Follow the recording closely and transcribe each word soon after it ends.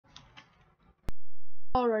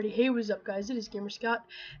Alrighty, hey, what's up, guys? It is Gamer Scott,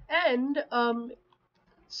 and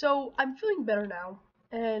so I'm feeling better now,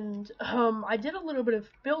 and I did a little bit of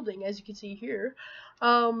building, as you can see here.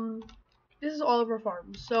 This is all of our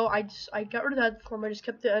farms, so I got rid of that farm. I just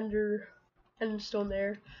kept the end stone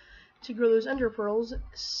there to grow those ender pearls.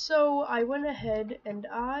 So I went ahead and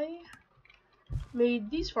I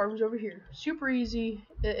made these farms over here. Super easy.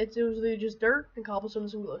 It was literally just dirt and cobblestone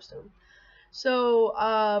and some glowstone. So,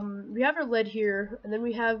 we have our lead here, and then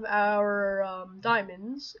we have our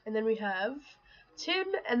diamonds, and then we have tin,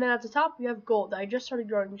 and then at the top we have gold that I just started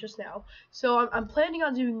growing just now. So I'm planning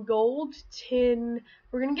on doing gold, tin.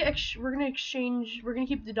 We're gonna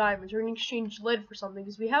keep the diamonds. We're gonna exchange lead for something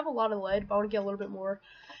because we have a lot of lead, but I want to get a little bit more.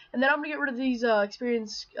 And then I'm gonna get rid of these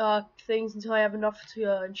experience things until I have enough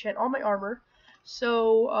to enchant all my armor.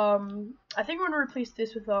 So I think we're gonna replace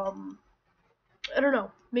this with I don't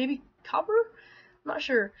know, maybe copper? I'm not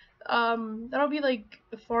sure. That'll be like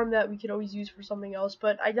a farm that we could always use for something else,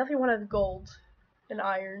 but I definitely want to have gold and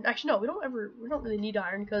iron. Actually, no, we don't really need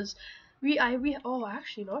iron because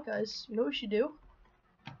actually, you know what, guys? You know what we should do?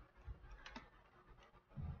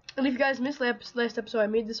 And if you guys missed last episode, I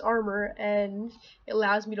made this armor, and it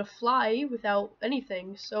allows me to fly without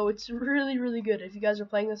anything, so it's really, really good. If you guys are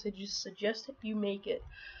playing this, I just suggest that you make it.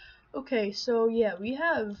 Okay, so yeah, we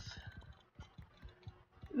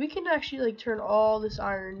can actually like turn all this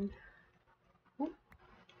iron. Ooh.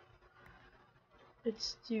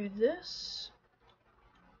 Let's do this.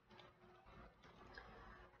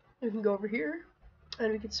 We can go over here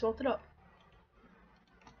and we can smelt it up.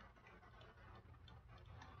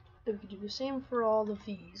 And we can do the same for all of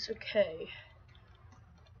these. Okay.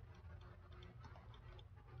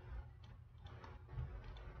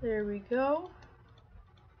 There we go.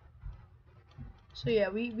 So yeah,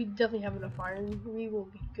 we definitely have enough iron. We will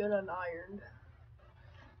be good on iron.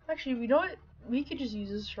 Actually, you know what? We could just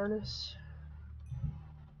use this furnace.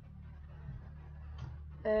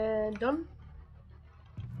 And done.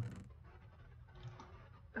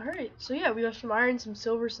 Alright, so yeah, we got some iron, some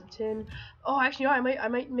silver, some tin. Oh, actually, no, I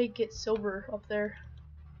might make it silver up there.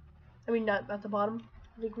 I mean, not at the bottom.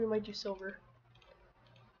 I think we might do silver.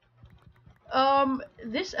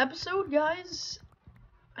 This episode, guys,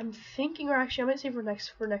 I'm thinking, or actually, I might say for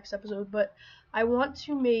next episode, but I want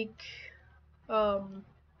to make, I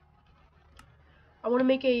want to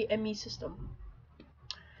make a ME system.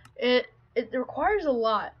 It requires a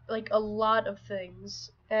lot, like a lot of things,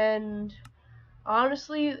 and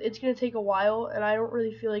honestly, it's gonna take a while, and I don't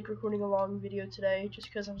really feel like recording a long video today, just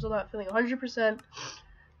because I'm still not feeling 100%.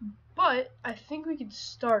 But I think we could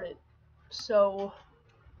start it. So,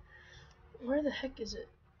 where the heck is it?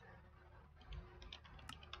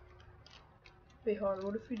 Wait, hold on.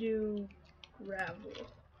 What if we do gravel?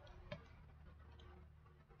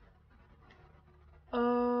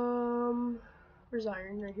 Where's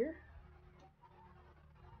iron? Right here.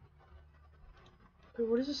 Wait,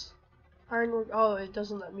 what is this? Iron work. Oh, it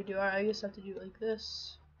doesn't let me do it. I guess I have to do it like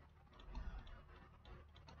this.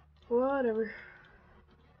 Whatever.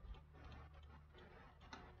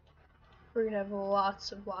 We're gonna have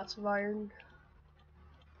lots of iron.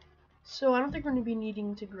 So I don't think we're gonna be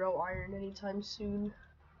needing to grow iron anytime soon.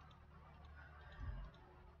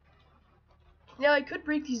 Yeah, I could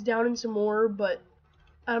break these down into more, but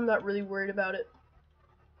I'm not really worried about it.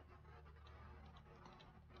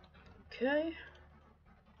 Okay.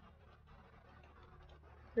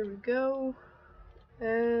 There we go.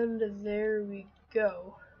 And there we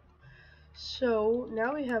go. So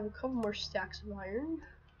now we have a couple more stacks of iron.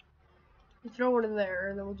 We throw one in there,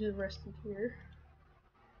 and then we'll do the rest in here.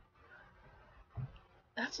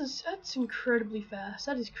 That's incredibly fast.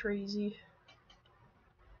 That is crazy.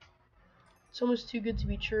 It's almost too good to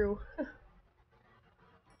be true.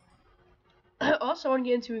 Also, I want to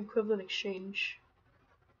get into equivalent exchange.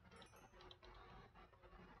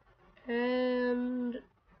 And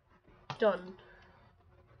done.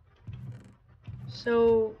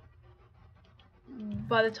 So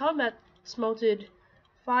by the time that smelted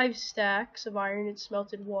 5 stacks of iron, it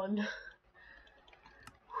smelted 1.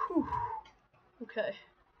 Whew. Okay.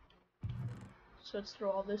 So let's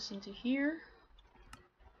throw all this into here.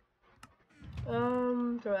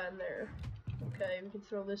 Throw that in there. Okay, we can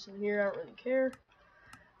throw this in here, I don't really care.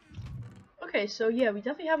 Okay, so yeah, we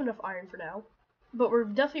definitely have enough iron for now. But we're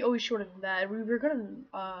definitely always short of that. We were gonna,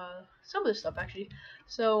 some of this stuff actually.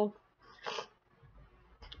 So,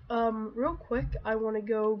 real quick, I want to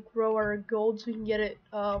go grow our gold so we can get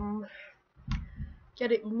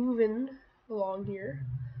it moving along here.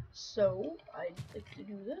 So, I'd like to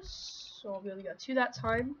do this. So I'll be able to get to that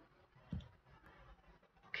time.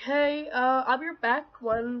 Okay, I'll be right back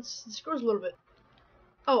once this grows a little bit.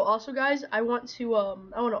 Oh, also guys, I want to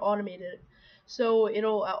automate it, so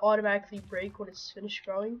it'll automatically break when it's finished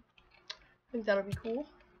growing. I think that'll be cool.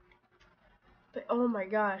 But oh my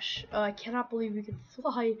gosh, I cannot believe we can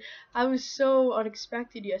fly. I was so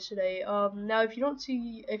unexpected yesterday. Now if you didn't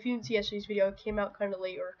see yesterday's video, it came out kind of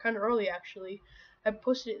late or kind of early actually. I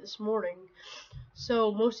posted it this morning,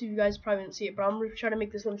 so most of you guys probably didn't see it. But I'm gonna try to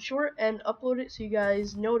make this one short and upload it so you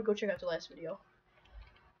guys know to go check out the last video.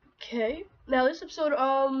 Okay, now this episode,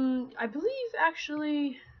 I believe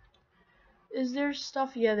actually, is there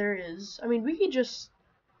stuff? Yeah, there is. I mean, we could just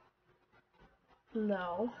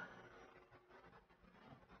no.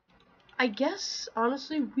 I guess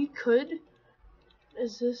honestly we could.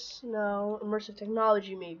 Is this no immersive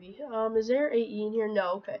technology? Maybe. Is there AE in here?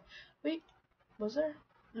 No. Okay. Wait, was there?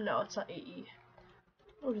 No, it's not AE.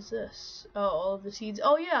 What is this? Oh, all of the seeds.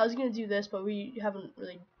 Oh yeah, I was gonna do this, but we haven't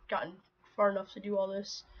really gotten far enough to do all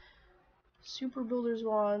this. Super Builder's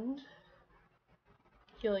Wand,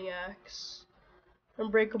 Healing Axe,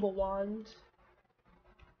 Unbreakable Wand,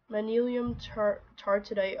 Manilium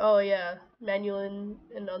Tartidite. Oh yeah, Manulin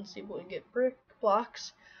and Unstable Ingot Brick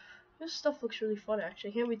blocks. This stuff looks really fun actually.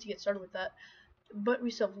 I can't wait to get started with that. But we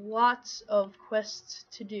still have lots of quests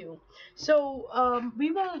to do. So we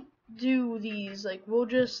won't do these, like we'll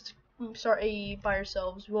just start AE by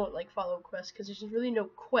ourselves. We won't like follow quests because there's really no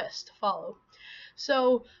quest to follow.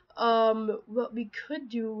 So what we could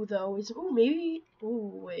do though is wait.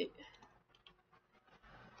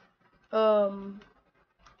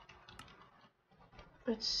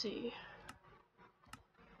 Let's see.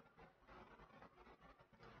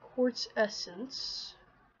 Quartz essence.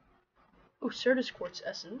 Oh, Certus quartz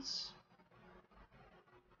essence.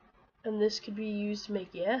 And this could be used to make,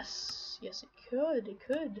 yes, it could.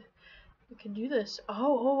 We could do this.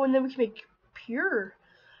 Oh, and then we can make pure.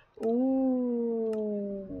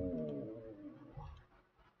 Ooh.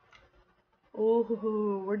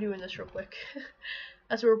 Oh, we're doing this real quick.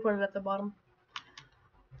 That's what we're putting at the bottom.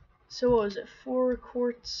 So what was it? 4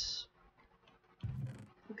 quartz.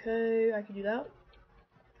 Okay, I can do that.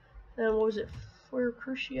 And what was it? 4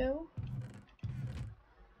 crucio.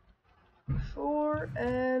 4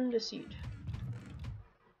 and a seed.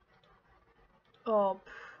 Oh,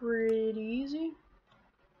 pretty easy.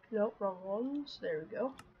 Nope, wrong ones. There we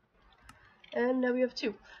go. And now we have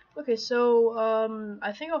 2. Okay, so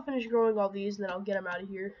I think I'll finish growing all these and then I'll get them out of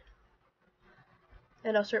here.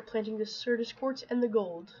 And I'll start planting the Certus quartz and the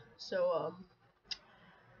gold. So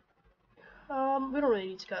we don't really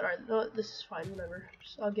need to cut. Alright, no, this is fine, whatever.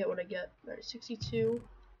 So I'll get what I get. Alright, 62.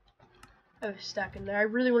 I have a stack in there. I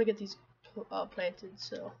really want to get these planted,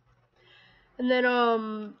 so. And then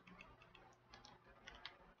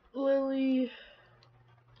Lily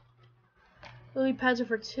pads of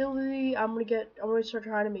fertility. I'm gonna start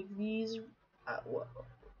trying to make these.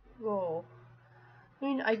 Whoa. I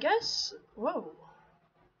mean, I guess. Whoa.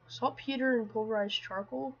 Saltpeter and pulverized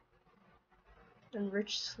charcoal. And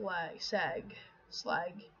rich slag.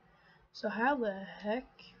 So how the heck?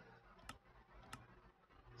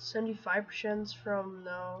 75% from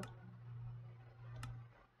no.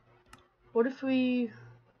 What if we?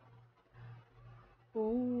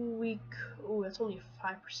 Ooh, that's only a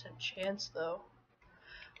 5% chance though.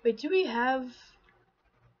 Wait, do we have?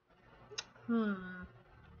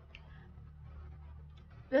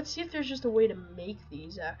 Let's see if there's just a way to make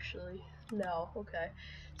these actually. No, okay.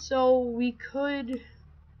 So we could.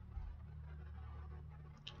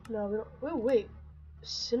 No, we don't. Oh, wait.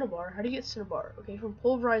 Cinnabar. How do you get cinnabar? Okay, from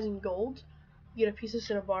pulverizing gold, you get a piece of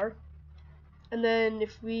cinnabar. And then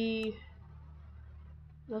if we.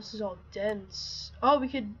 This is all dense. Oh, we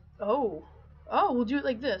could. Oh, we'll do it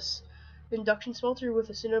like this. Induction smelter with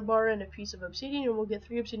a cinnabar and a piece of obsidian, and we'll get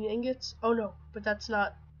 3 obsidian ingots. Oh no, but that's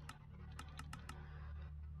not.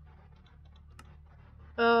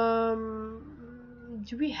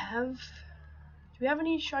 Do we have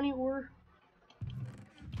any shiny ore?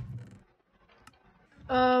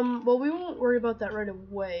 Well, we won't worry about that right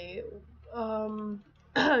away.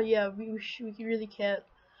 Yeah, we really can't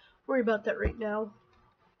worry about that right now.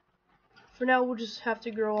 For now, we'll just have to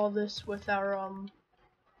grow all this with our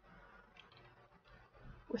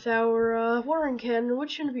watering can,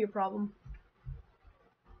 which shouldn't be a problem.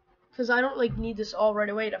 Because I don't like need this all right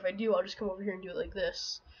away, and if I do, I'll just come over here and do it like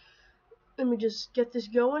this. Let me just get this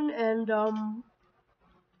going, and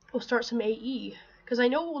we'll start some AE. Because I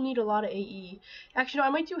know we'll need a lot of AE. Actually, no, I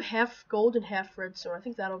might do half gold and half redstone. I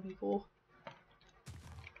think that'll be cool.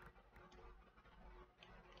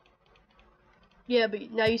 Yeah,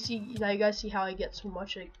 but now you guys see how I get so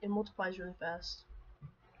much. It multiplies really fast.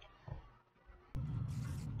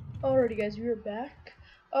 Alrighty, guys, we are back.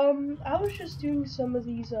 I was just doing some of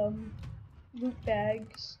these, loot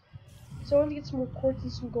bags. So I wanted to get some more quartz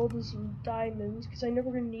and some gold and some diamonds, because I know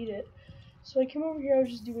we're gonna need it. So I came over here, I was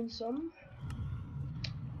just doing some.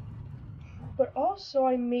 But also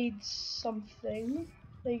I made something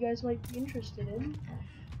that you guys might be interested in.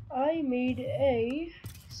 I made a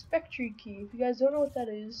Spectre key. If you guys don't know what that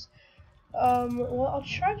is, well, I'll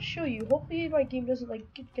try to show you. Hopefully my game doesn't like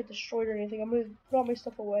get destroyed or anything. I'm gonna put all my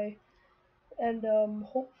stuff away, and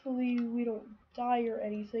hopefully we don't die or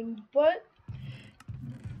anything. But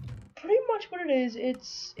pretty much what it is,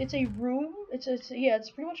 it's a room. Yeah,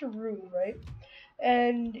 it's pretty much a room, right?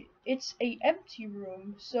 And it's a empty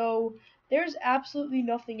room, so there's absolutely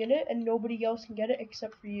nothing in it, and nobody else can get it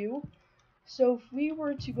except for you. So if we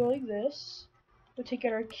were to go like this, we'll take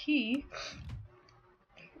out our key.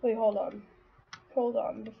 Wait, hold on.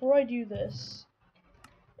 Before I do this,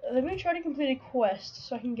 let me try to complete a quest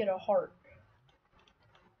so I can get a heart.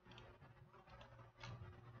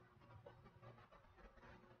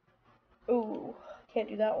 Oh, can't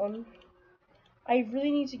do that one. I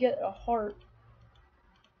really need to get a heart.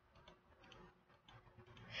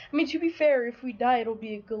 I mean, to be fair, if we die, it'll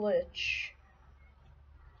be a glitch.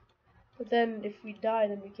 But then, if we die,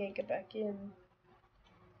 then we can't get back in.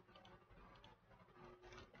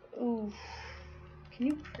 Ooh. Can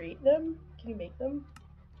you create them? Can you make them?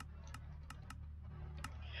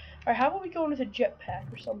 Alright, how about we go into a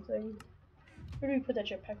jetpack or something? Where do we put that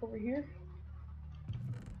jetpack? Over here?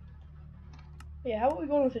 Yeah, how about we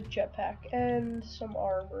go with a jetpack and some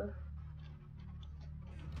armor?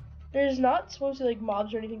 There's not supposed to be like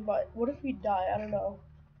mobs or anything, but what if we die? I don't know.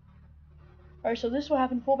 Alright, so this will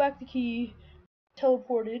happen. Pull back the key,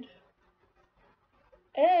 teleported,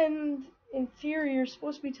 and in theory you're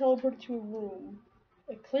supposed to be teleported to a room.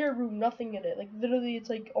 A clear room, nothing in it. Like literally it's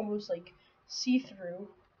like almost like see-through.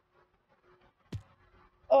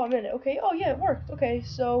 Oh, I'm in it. Okay, oh yeah, it worked. Okay,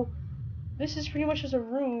 so this is pretty much just a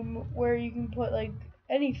room where you can put like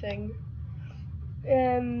anything.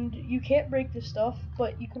 And you can't break this stuff,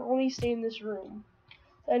 but you can only stay in this room.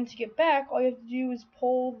 And to get back, all you have to do is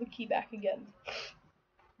pull the key back again.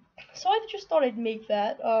 So I just thought I'd make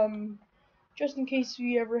that, just in case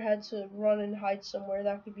we ever had to run and hide somewhere.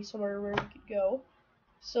 That could be somewhere where we could go.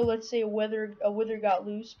 So let's say a wither got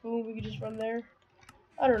loose, boom, we could just run there.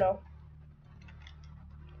 I don't know.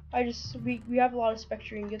 We have a lot of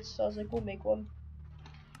Spectre ingots, so I was like, we'll make one.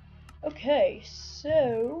 Okay,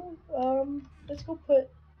 so let's go put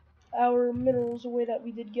our minerals away that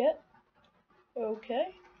we did get.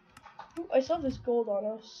 Okay. Ooh, I saw this gold on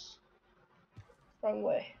us. Wrong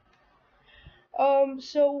way.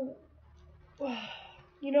 So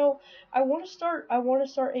you know, I want to start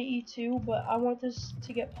AE2, but I want this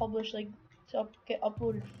to get published, like to get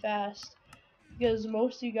uploaded fast, because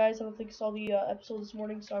most of you guys I don't think saw the episode this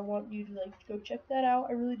morning, so I want you to like go check that out.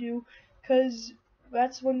 I really do, cause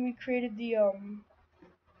that's when we created the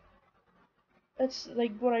that's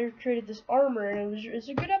like when I created this armor, and it's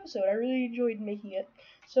a good episode. I really enjoyed making it,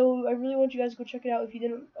 so I really want you guys to go check it out if you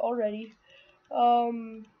didn't already. But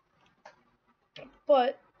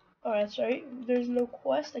alright, sorry, there's no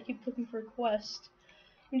quest. I keep looking for a quest.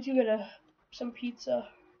 We need to get some pizza.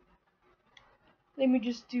 Let me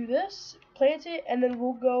just do this, plant it, and then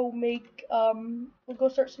we'll go make we'll go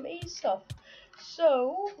start some A stuff.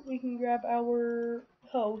 So we can grab our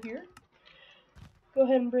hoe here. Go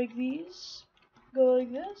ahead and break these. Go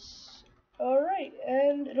like this. Alright,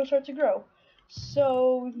 and it'll start to grow.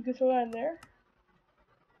 So we can go throw that in there.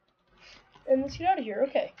 And let's get out of here.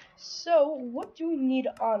 Okay, so what do we need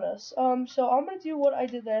on us? So I'm gonna do what I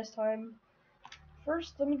did last time.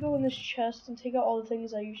 First, let me go in this chest and take out all the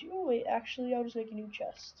things I usually. Oh wait, actually, I'll just make a new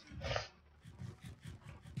chest.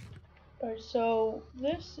 Alright, so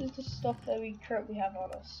this is the stuff that we currently have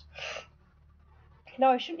on us.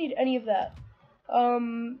 Now I shouldn't need any of that.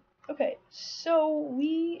 Okay, so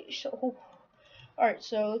we shall. Oh. Alright,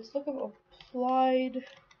 so let's look up applied.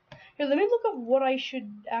 Here, let me look up what I should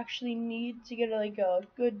actually need to get like a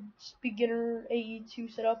good beginner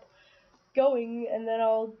AE2 setup going, and then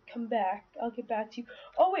I'll come back. I'll get back to you.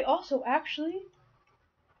 Oh wait, also actually,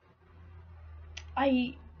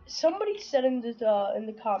 somebody said in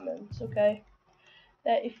the comments, okay,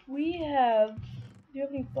 that if we have, do you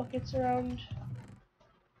have any buckets around?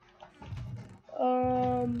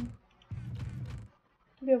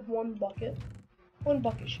 We have one bucket. One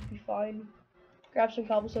bucket should be fine. Grab some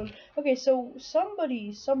cobblestone. Okay, so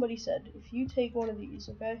somebody said if you take one of these,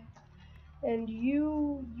 okay, and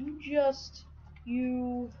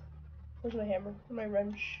where's my hammer? My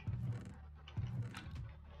wrench.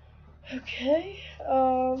 Okay.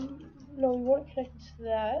 No, we want to connect to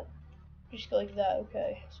that. Just go like that,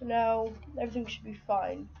 okay. So now everything should be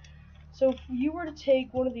fine. So if you were to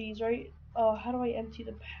take one of these, right? How do I empty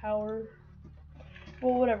the power?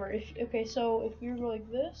 Well, whatever. Okay, so if we go like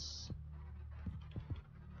this,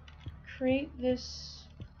 create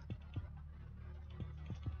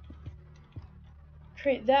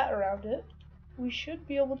that around it, we should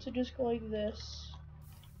be able to just go like this.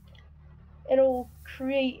 It'll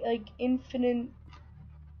create like infinite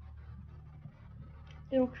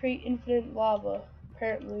lava,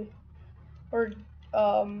 apparently. Or,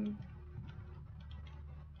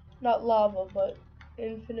 not lava, but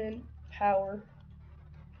infinite power.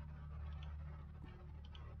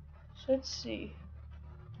 So let's see.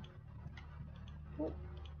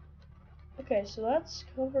 Okay, so that's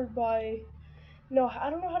covered by... No, I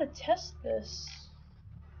don't know how to test this.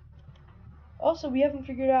 Also, we haven't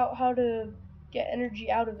figured out how to get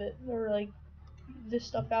energy out of it, or like this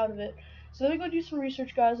stuff out of it. So let me go do some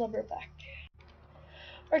research, guys. I'll be right back.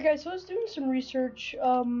 Alright, guys, so I was doing some research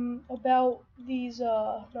about these,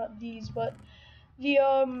 not these, but the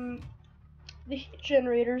heat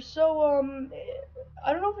generators. So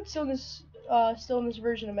I don't know if it's still in this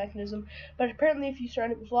version of mechanism, but apparently if you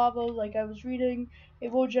surround it with lava, like I was reading,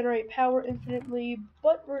 it will generate power infinitely.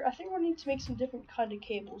 But I think we're going to need to make some different kind of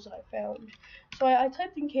cables that I found. So I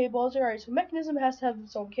typed in cables. Alright, so mechanism has to have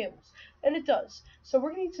its own cables, and it does. So we're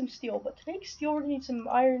going to need some steel, but to make steel we're going to need some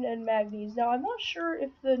iron and manganese. Now I'm not sure if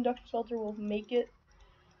the induction smelter will make it.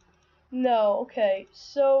 No, okay.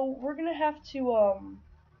 So we're going to have to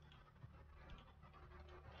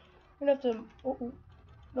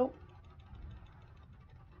nope.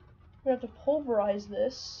 We're gonna have to pulverize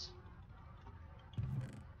this.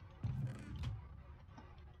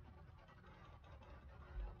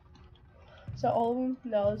 Is that all of them?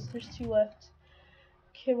 No, there's 2 left.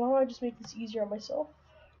 Okay, why don't I just make this easier on myself?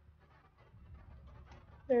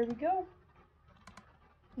 There we go.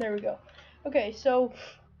 There we go. Okay, so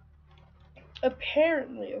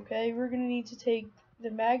apparently, okay, we're gonna need to take the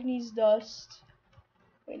manganese dust.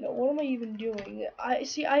 Wait, no, what am I even doing?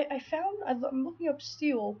 I'm looking up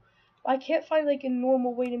steel. I can't find like a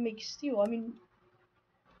normal way to make steel. I mean,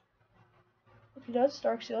 okay, that's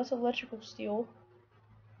dark steel. That's electrical steel.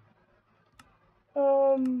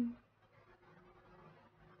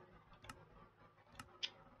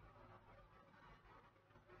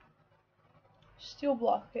 Steel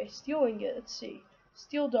block. Okay, steel ingot. Let's see.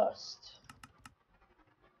 Steel dust.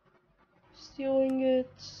 Steel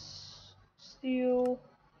ingots. Steel.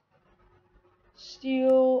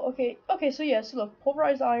 Okay, so yeah, so look,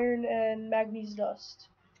 pulverized iron and manganese dust.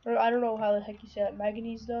 Or I don't know how the heck you say that,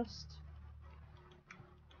 manganese dust.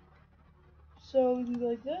 So we can go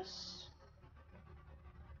like this.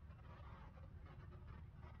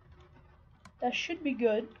 That should be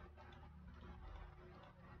good.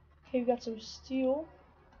 Okay, we got some steel.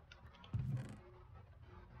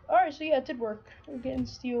 Alright, so yeah, it did work. We're getting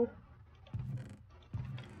steel.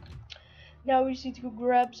 Now we just need to go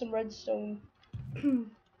grab some redstone.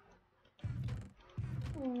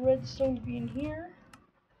 Redstone being here.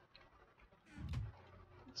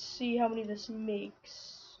 Let's see how many this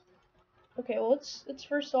makes. Okay, well let's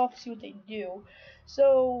first off see what they do.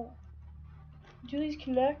 So do these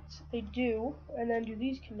connect? They do. And then do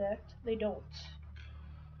these connect? They don't.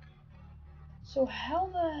 So how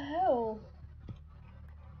the hell?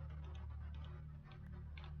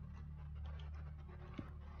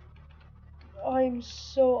 I'm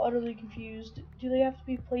so utterly confused. Do they have to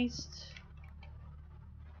be placed?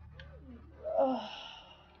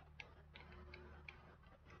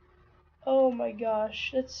 Oh my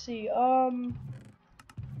gosh. Let's see.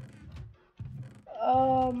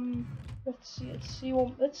 Let's see.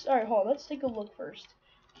 Well, alright, hold on. Let's take a look first.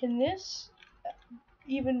 Can this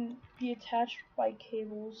even be attached by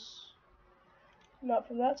cables? Not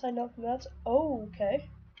from that side, not from that side. Oh, okay.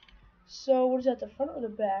 So, what is that, the front or the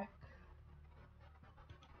back?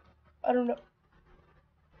 I don't know.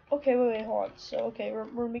 Okay, wait, hold on. So, okay,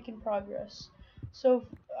 we're making progress. So,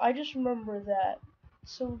 I just remember that.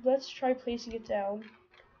 So, let's try placing it down.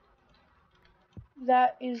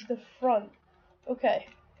 That is the front. Okay.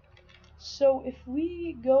 So, if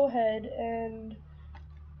we go ahead and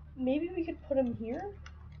maybe we could put them here.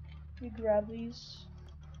 Let me grab these.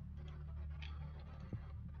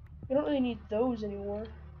 We don't really need those anymore.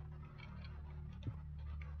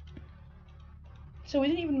 So we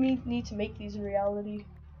didn't even need to make these in reality.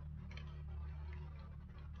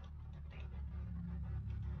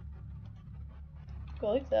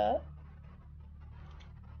 Go like that.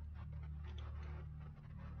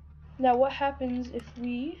 Now what happens if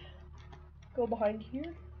we go behind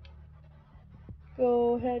here?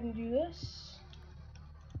 Go ahead and do this.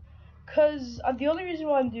 Because the only reason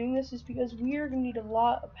why I'm doing this is because we are going to need a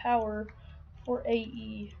lot of power for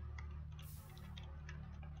AE.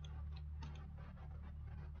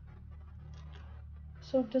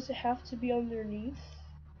 So does it have to be underneath?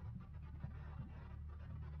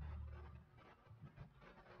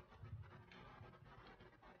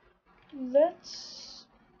 Let's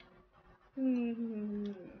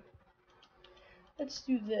let's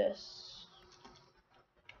do this.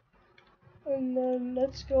 And then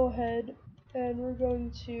let's go ahead and we're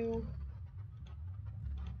going to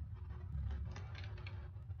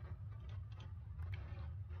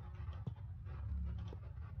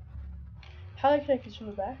how do I connect this from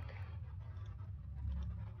the back?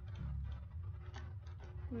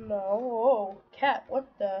 No, oh, cat, what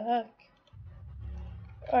the heck?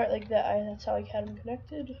 Alright, like that, that's how I had them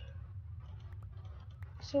connected.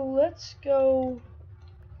 So let's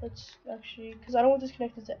actually, because I don't want this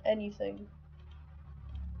connected to anything.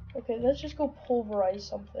 Okay, let's just go pulverize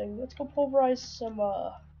something. Let's go pulverize some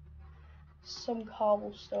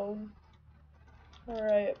cobblestone.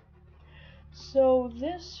 Alright. So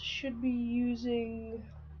this should be using,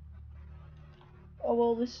 oh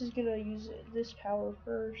well, this is gonna use this power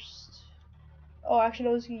first. Oh, actually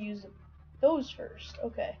no, this is gonna use those first.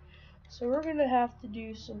 Okay. So we're gonna have to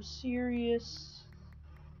do some serious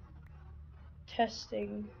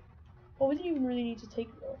testing. Well, we didn't even really need to take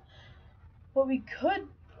though. But we could.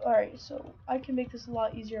 Alright, so I can make this a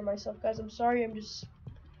lot easier myself, guys. I'm sorry, I'm just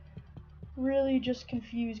really just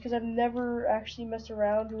confused because I've never actually messed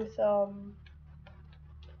around with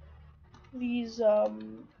these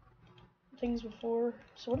things before.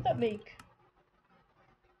 So what did that make?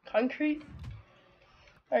 Concrete?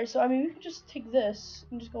 Alright, so I mean we could just take this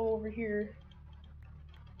and just go over here.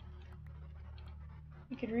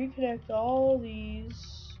 We could reconnect all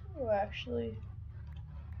these. Oh, actually.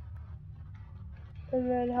 And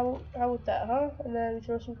then how about that, huh? And then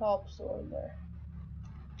throw some cobblestone in there.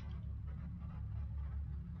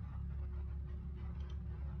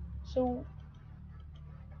 So,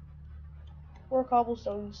 more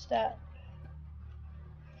cobblestone stat.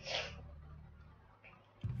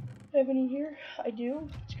 Do I have any here? I do.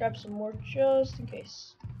 Let's grab some more just in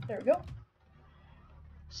case. There we go.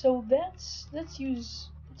 So let's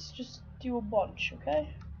just do a bunch,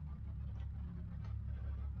 okay?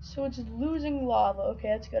 So it's losing lava. Okay,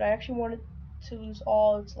 that's good. I actually wanted to lose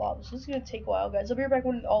all its lava. So this is gonna take a while, guys. I'll be right back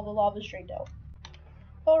when all the lava is drained out.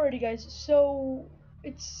 Alrighty, guys. So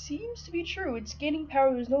it seems to be true. It's gaining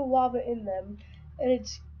power. There's no lava in them, and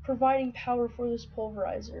it's providing power for this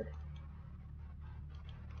pulverizer.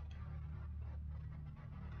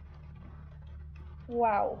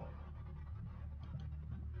 Wow.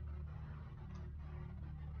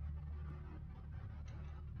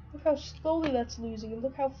 Look how slowly that's losing, and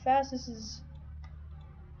look how fast this is.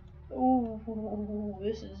 Ooh,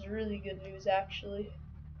 this is really good news, actually.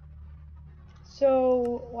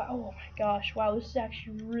 So, wow, oh my gosh, wow, this is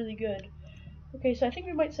actually really good. Okay, so I think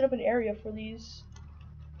we might set up an area for these.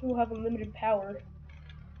 We'll have unlimited power.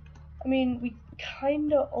 I mean, we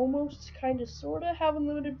kinda, sorta have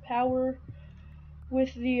unlimited power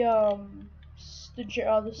with the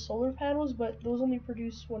solar panels, but those only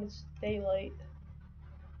produce when it's daylight.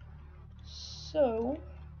 So,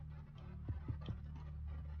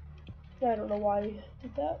 I don't know why I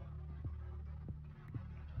did that.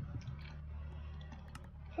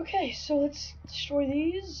 Okay, so let's destroy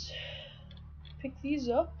these, pick these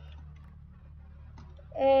up,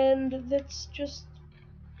 and let's just,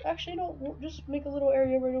 actually no, we'll just make a little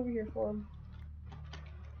area right over here for them.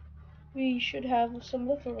 We should have some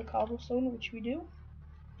leftover cobblestone, which we do.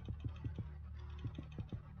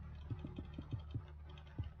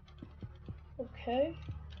 Okay,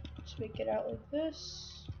 let's make it out like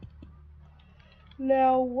this.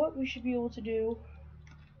 Now, what we should be able to do,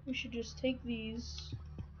 we should just take these,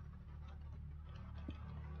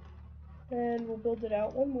 and we'll build it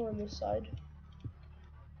out one more on this side.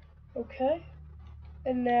 Okay,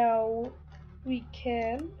 and now we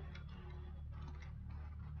can.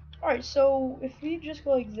 Alright, so if we just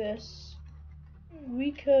go like this,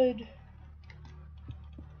 we could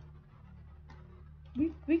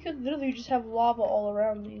literally just have lava all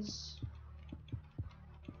around these.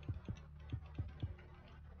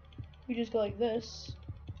 We just go like this.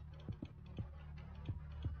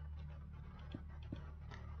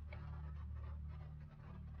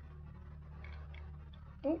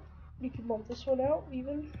 Oh, we can bump this one out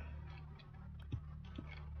even.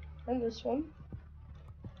 And this one.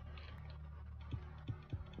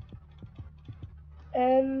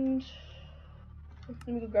 And let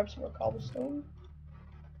me go grab some more cobblestone.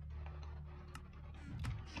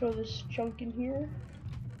 Throw this chunk in here.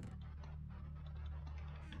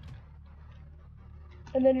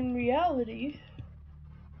 And then in reality,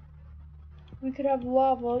 we could have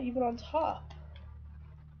lava even on top.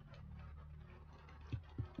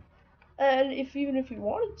 And even if we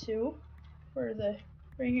wanted to, where are they?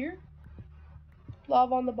 Right here?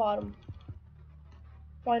 Lava on the bottom.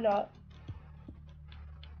 Why not?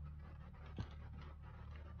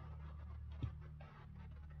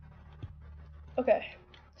 Okay,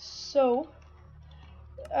 so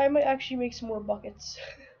I might actually make some more buckets.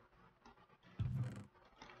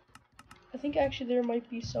 I think actually there might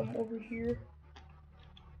be some over here.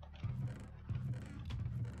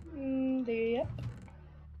 Yep.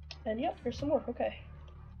 And yep, there's some more. Okay.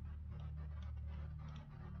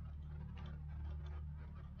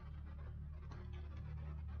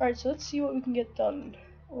 Alright, so let's see what we can get done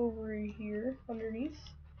over here underneath.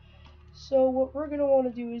 So what we're gonna want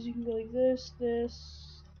to do is you can go like this,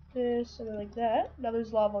 this, this, and then like that. Now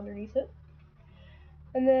there's lava underneath it.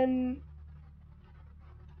 And then,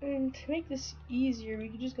 and to make this easier, we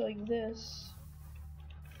could just go like this.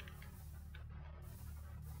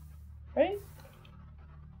 Right?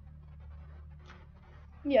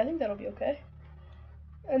 Yeah, I think that'll be okay.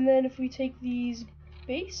 And then if we take these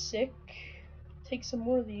basic, take some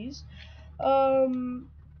more of these.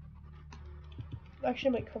 Actually,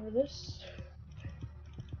 I might cover this.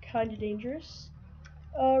 Kinda dangerous.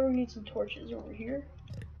 We're gonna need some torches over here.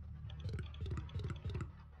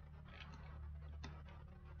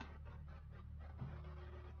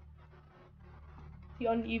 The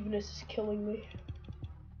unevenness is killing me.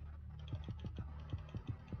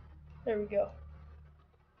 There we go.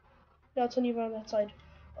 Now it's uneven on that side.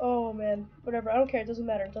 Oh man, whatever. I don't care. It doesn't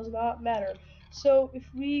matter. It does not matter. So if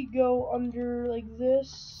we go under like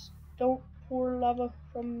this, don't pour lava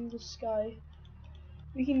from the sky.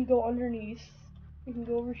 We can go underneath. We can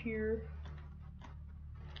go over here.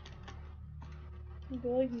 We can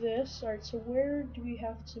go like this. Alright, so where do we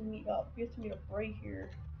have to meet up? We have to meet up right here.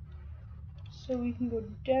 So we can go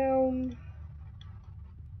down.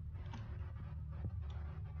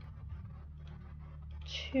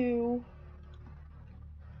 To.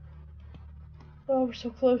 Oh, we're so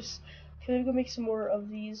close. Can we go make some more of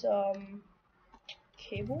these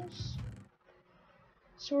cables?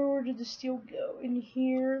 So where did the steel go? In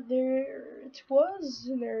here, there it was,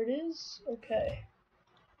 and there it is. Okay.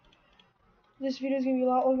 This video is going to be a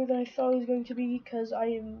lot longer than I thought it was going to be because I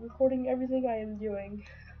am recording everything I am doing.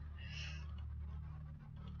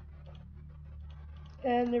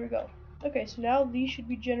 And there we go. Okay, so now these should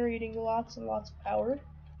be generating lots and lots of power.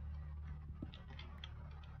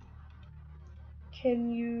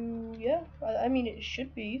 Can you, yeah, I mean it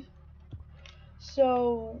should be.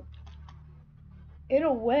 So, in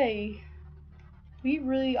a way, we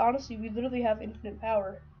literally have infinite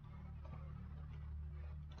power.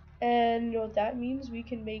 And you know what that means? We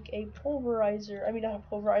can make a pulverizer, not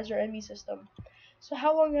a pulverizer, ME system. So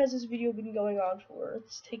how long has this video been going on for?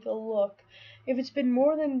 Let's take a look. If it's been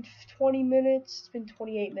more than 20 minutes, it's been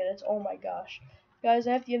 28 minutes. Oh my gosh. Guys,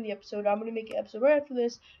 I have to end the episode. I'm going to make an episode right after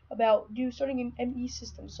this about starting an ME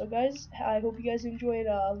system. So guys, I hope you guys enjoyed.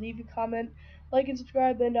 Leave a comment, like, and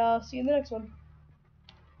subscribe, and see you in the next one.